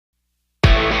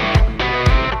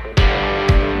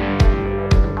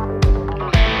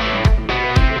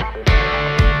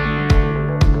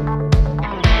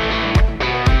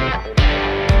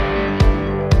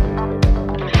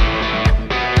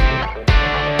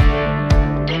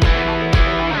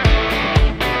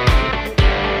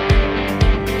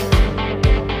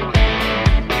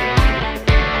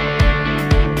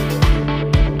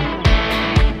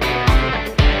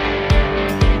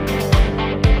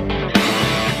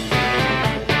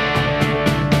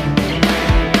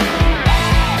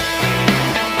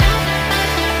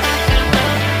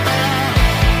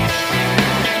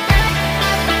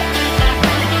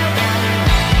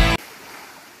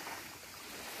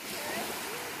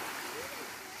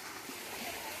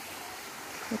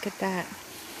Look at that.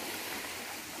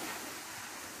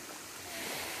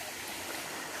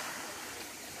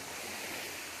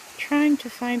 Trying to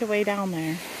find a way down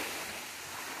there.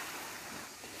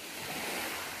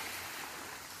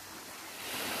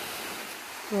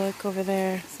 Look over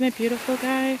there. Isn't it beautiful,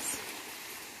 guys?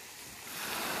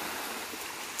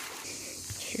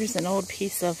 Here's an old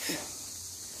piece of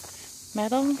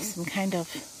metal, some kind of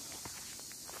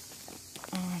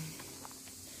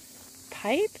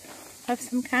pipe of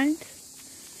some kind.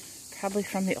 Probably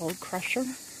from the old crusher,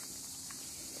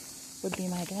 would be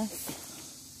my guess.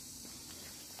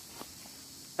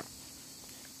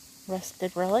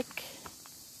 Rusted relic.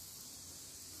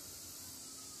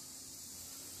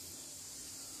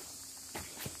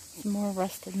 Some more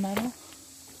rusted metal.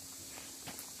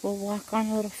 We'll walk on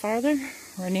a little farther,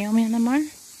 where Naomi and them are,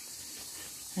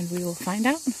 and we will find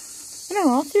out. I don't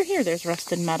know, all through here there's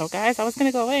rusted metal, guys. I was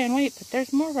going to go away and wait, but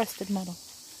there's more rusted metal.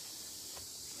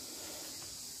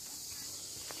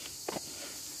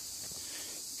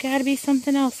 Gotta be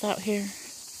something else out here.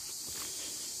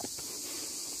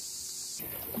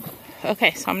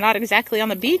 Okay, so I'm not exactly on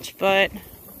the beach, but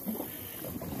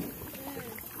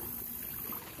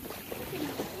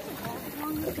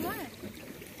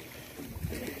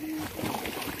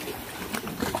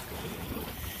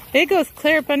it goes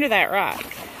clear up under that rock.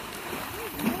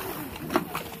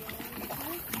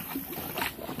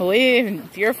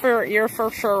 You're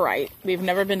for sure right. We've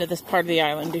never been to this part of the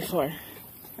island before.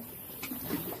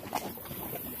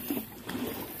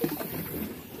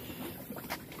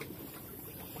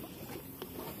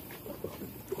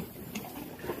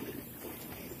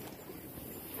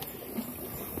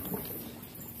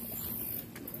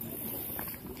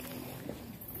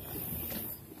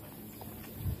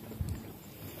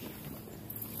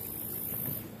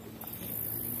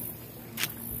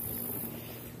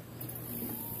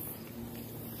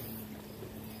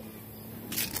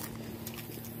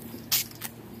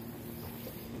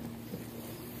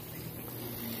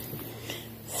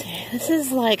 This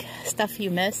is like stuff you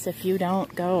miss if you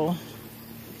don't go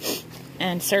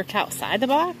and search outside the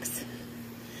box.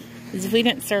 Because if we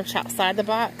didn't search outside the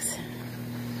box,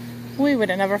 we would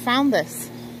have never found this.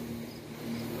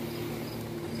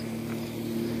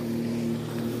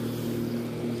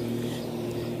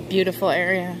 Beautiful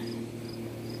area.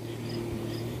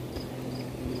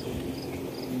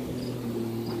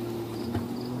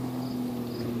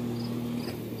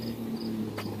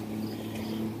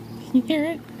 Can you hear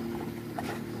it?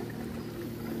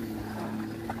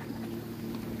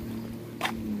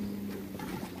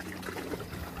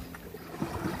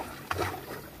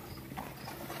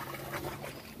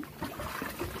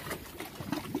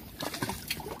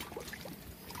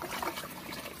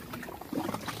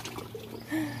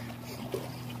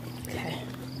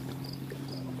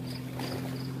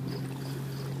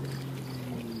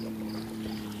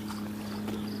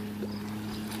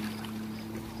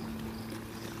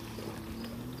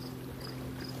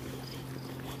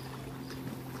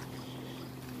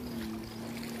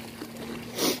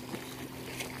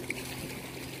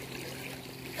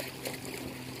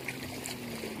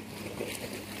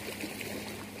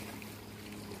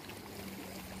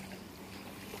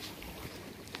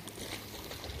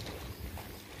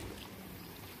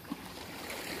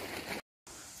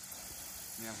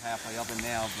 I'm halfway up and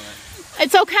now, but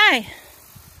it's okay.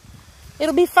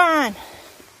 It'll be fine.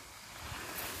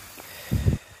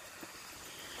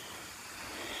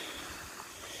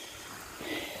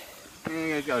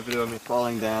 You guys got a video of me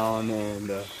falling down and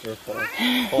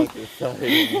falling to the side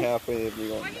and halfway of me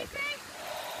going back up.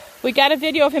 We got a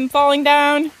video of him falling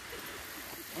down.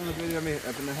 On the video of me,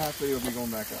 up in the halfway of me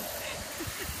going back up.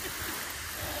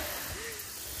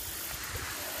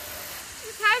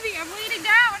 It's heavy, I'm leaning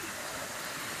down.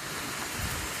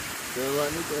 They'll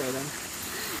let me go then.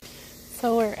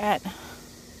 So we're at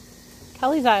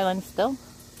Kelly's Island still.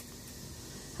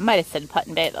 I might have said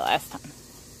Puttin Bay the last time.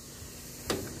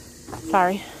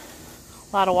 Sorry.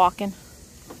 A lot of walking.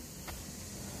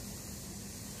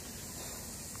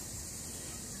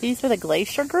 These are the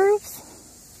glacier grooves.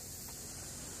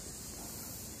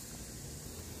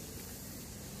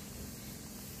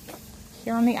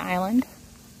 Here on the island.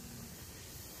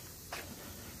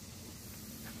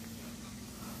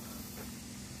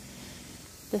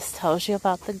 This tells you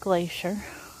about the glacier.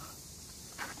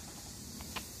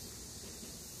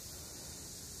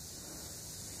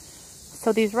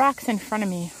 So these rocks in front of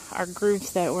me are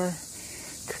grooves that were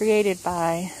created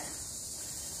by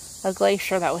a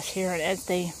glacier that was here, and as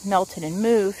they melted and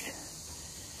moved,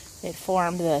 it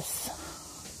formed this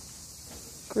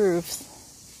grooves.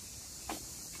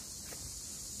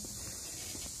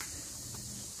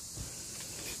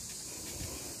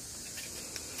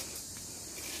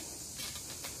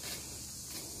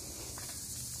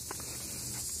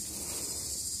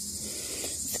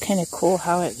 kind of cool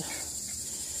how it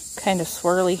kind of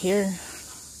swirly here.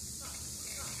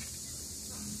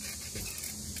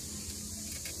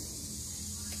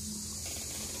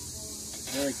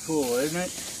 Very cool, isn't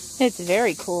it? It's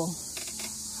very cool.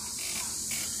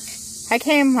 I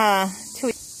came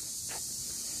to...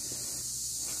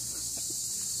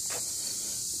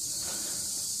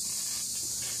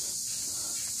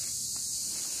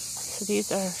 So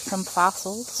these are some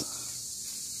fossils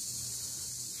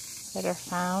that are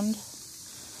found.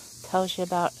 Tells you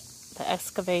about the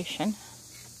excavation.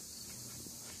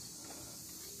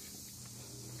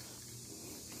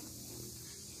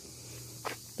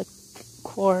 The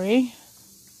quarry.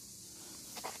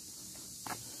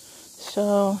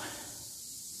 So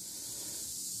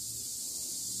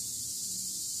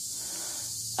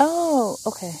oh,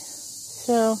 okay.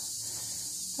 So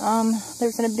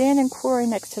there's an abandoned quarry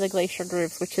next to the glacier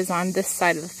grooves, which is on this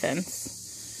side of the fence.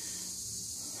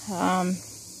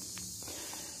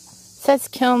 Says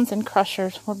kilns and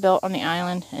crushers were built on the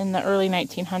island in the early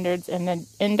 1900s, and the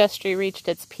industry reached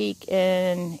its peak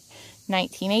in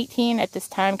 1918. At this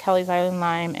time, Kelly's Island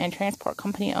Lime and Transport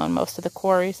Company owned most of the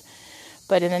quarries,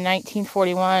 but in the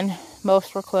 1941,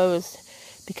 most were closed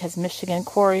because Michigan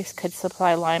quarries could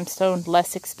supply limestone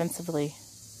less expensively.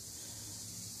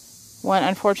 One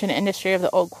unfortunate industry of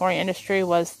the old quarry industry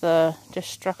was the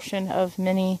destruction of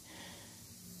many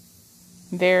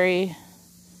very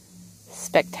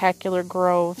spectacular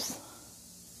grooves,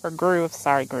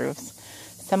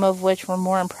 some of which were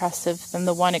more impressive than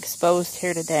the one exposed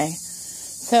here today.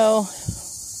 So,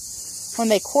 when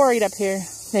they quarried up here,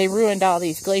 they ruined all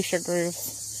these glacier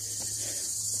grooves.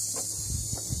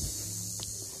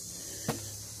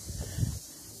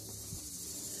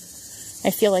 I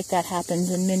feel like that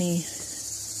happens in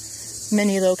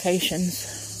many locations.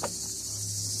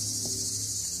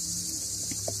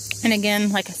 And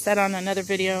again, like I said on another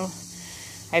video,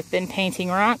 I've been painting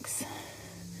rocks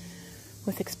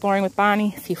with Exploring with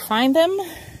Bonnie. If you find them,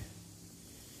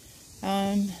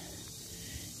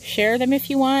 share them if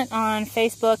you want on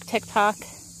Facebook, TikTok,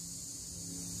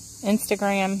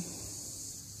 Instagram,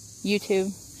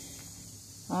 YouTube.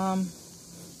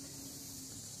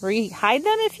 Hide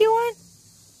them if you want,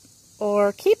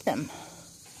 or keep them.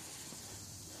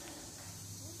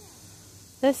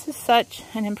 This is such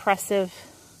an impressive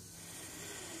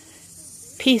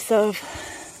piece of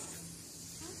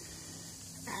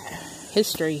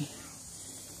history.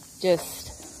 Just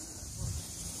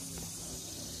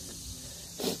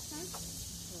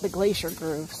the glacier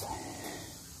grooves.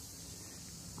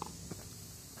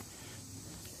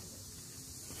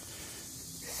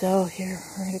 So here,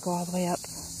 we're going to go all the way up.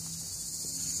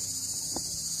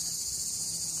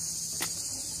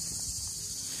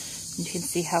 You can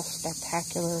see how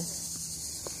spectacular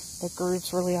the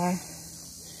grooves really are.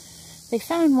 They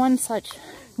found one such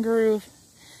groove,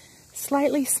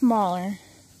 slightly smaller,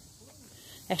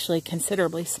 actually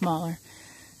considerably smaller,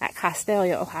 at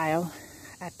Castalia, Ohio,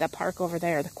 at the park over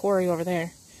there, the quarry over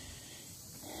there.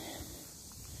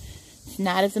 It's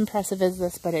not as impressive as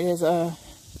this, but it is a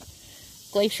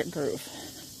glacier groove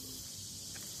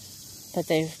that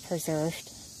they've preserved.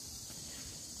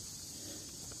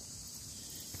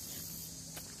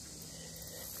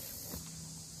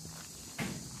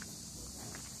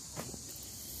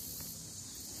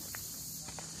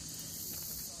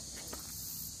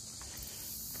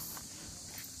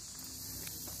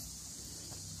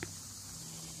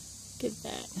 Look at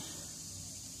that.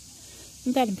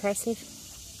 Isn't that impressive?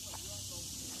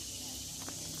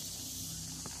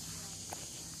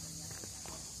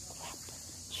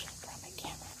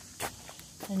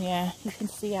 And yeah, you can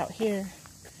see out here,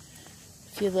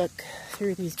 if you look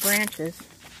through these branches,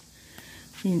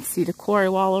 you can see the quarry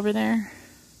wall over there.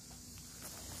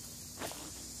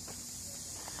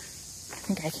 I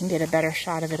think I can get a better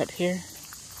shot of it up here.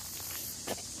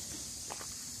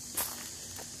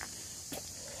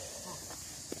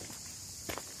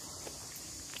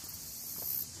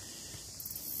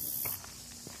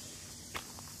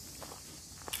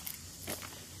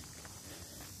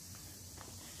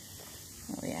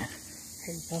 Oh yeah,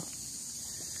 there you go.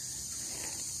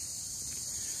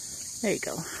 There you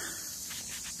go.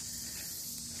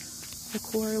 The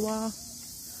quarry wall.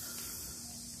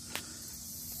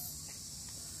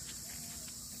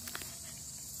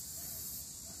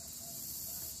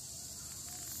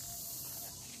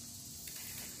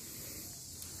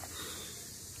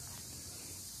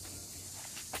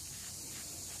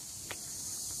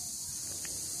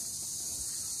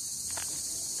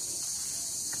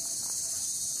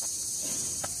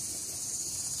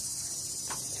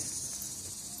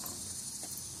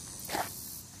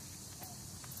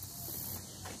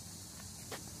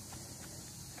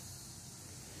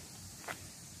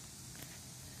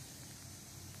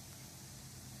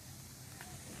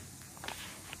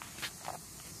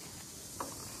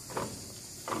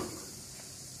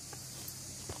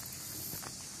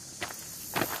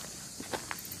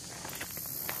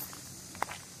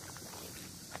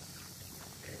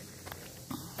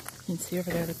 can see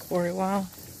over there the quarry wall.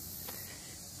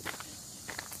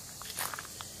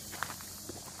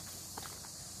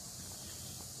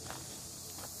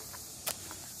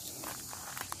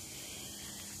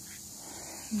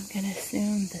 I'm gonna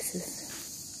assume this is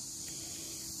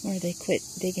where they quit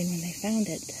digging when they found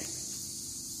it.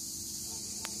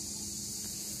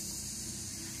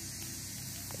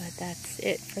 But that's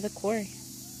it for the quarry.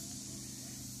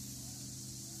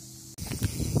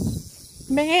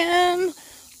 Man,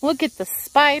 look at the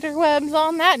spider webs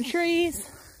on that trees. Is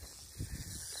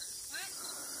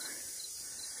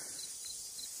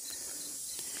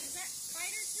that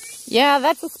spider tree? Yeah,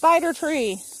 that's a spider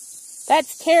tree.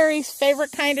 That's Terry's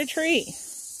favorite kind of tree.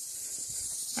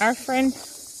 Our friend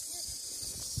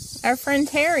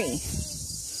Terry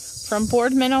from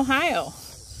Boardman, Ohio.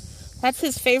 That's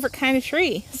his favorite kind of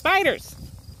tree. Spiders.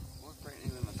 More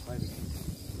frightening than a spider.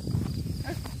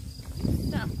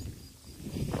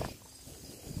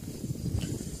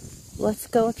 So, let's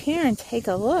go up here and take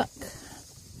a look.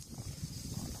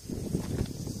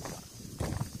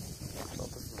 Well,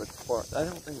 this is a quarry. I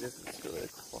don't think this is really a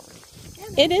quarry.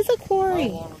 It is a How quarry.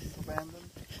 long was this abandoned?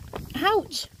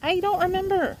 Ouch! I don't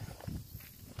remember.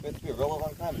 It's been a really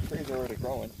long time. The trees are already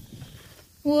growing.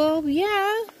 Well,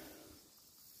 yeah.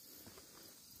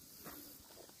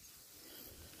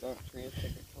 Don't trees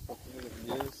take a couple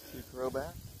years to grow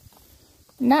back?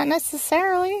 Not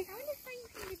necessarily. I wonder how you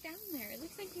can get down there. It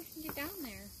looks like you can get down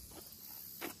there.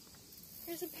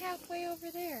 There's a pathway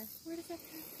over there. Where does that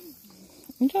path come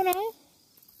from? I don't know.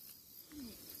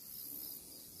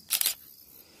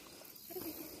 How did we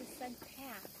get to said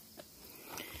path?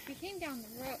 We came down the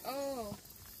road. Oh.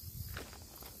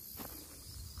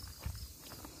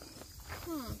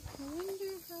 Huh. I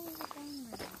wonder how we got down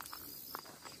there.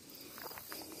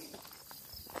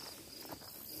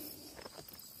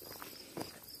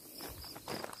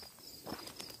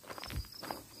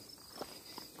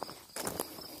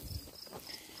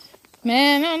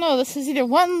 Man, I don't know. This is either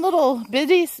one little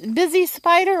busy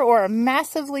spider or a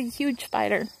massively huge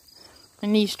spider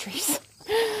in these trees.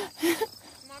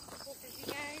 Multiple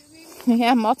busy guys, maybe?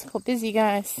 Yeah, multiple busy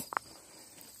guys.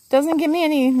 Doesn't give me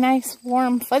any nice,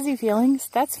 warm, fuzzy feelings,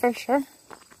 that's for sure.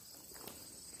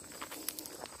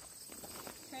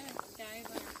 Trying to dive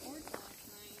on our board last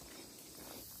night.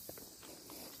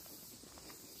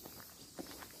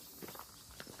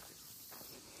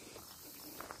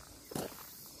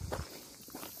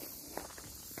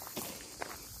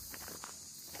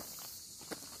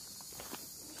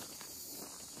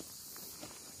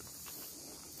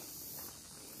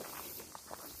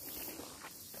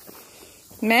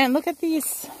 Man, look at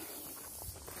these.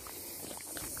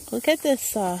 Look at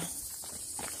this, wow.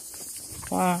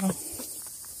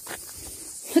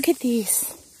 Look at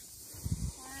these.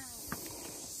 Wow.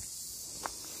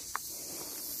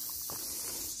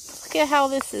 Look at how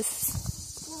this is.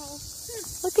 Whoa.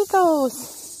 Look at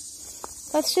those.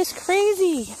 That's just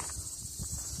crazy. That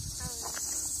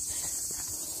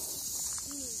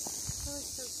was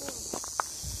so cool.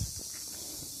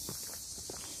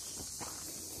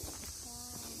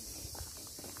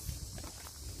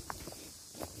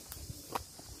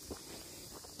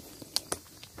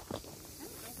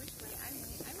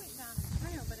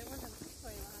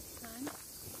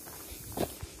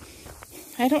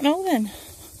 I don't know then. Oh,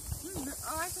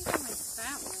 I think I went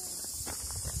that way.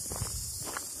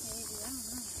 Maybe, I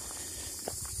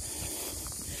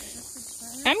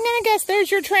don't know. I'm gonna guess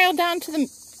there's your trail down to the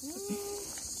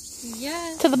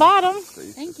Yes. to the bottom.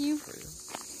 Thank you.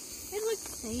 It looks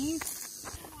safe.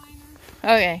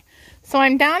 Okay, so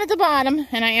I'm down at the bottom,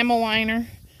 and I am a whiner.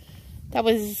 That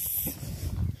was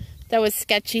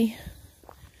sketchy.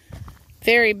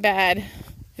 Very bad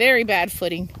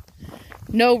footing.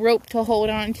 No rope to hold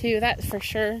on to, that's for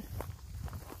sure.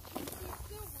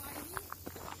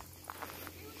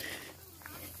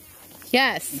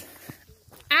 Yes.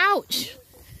 Ouch.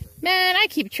 Man, I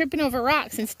keep tripping over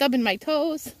rocks and stubbing my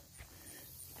toes.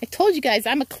 I told you guys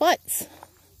I'm a klutz.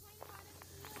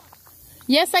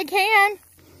 Yes, I can.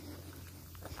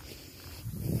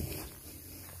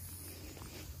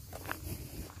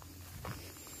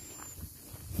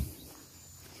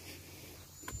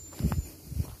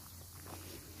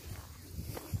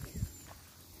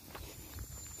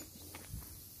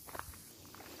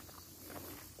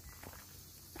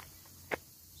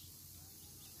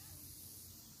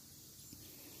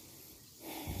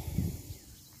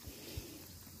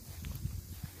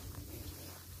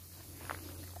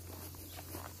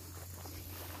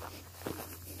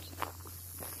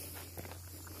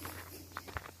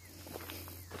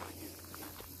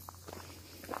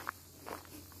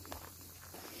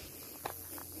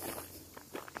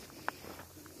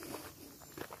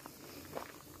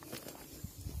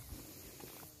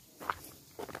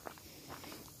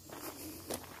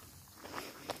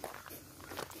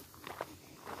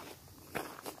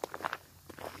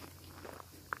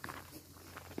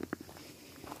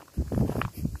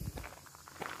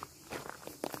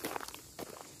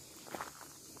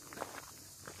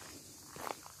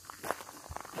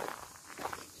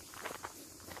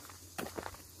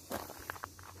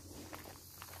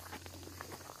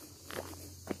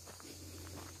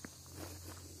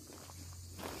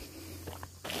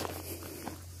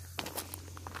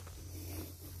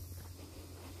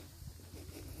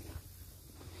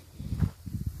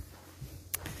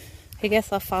 I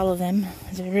guess I'll follow them,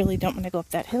 because I really don't want to go up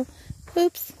that hill.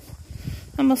 Oops.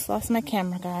 Almost lost my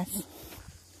camera, guys.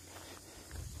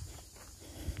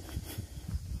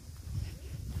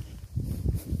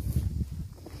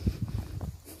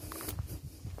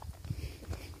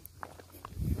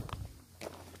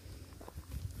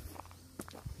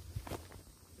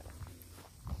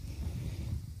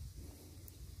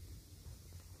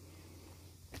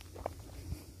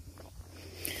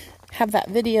 Have that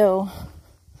video,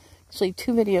 actually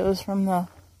 2 videos from the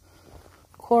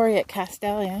quarry at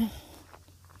Castalia.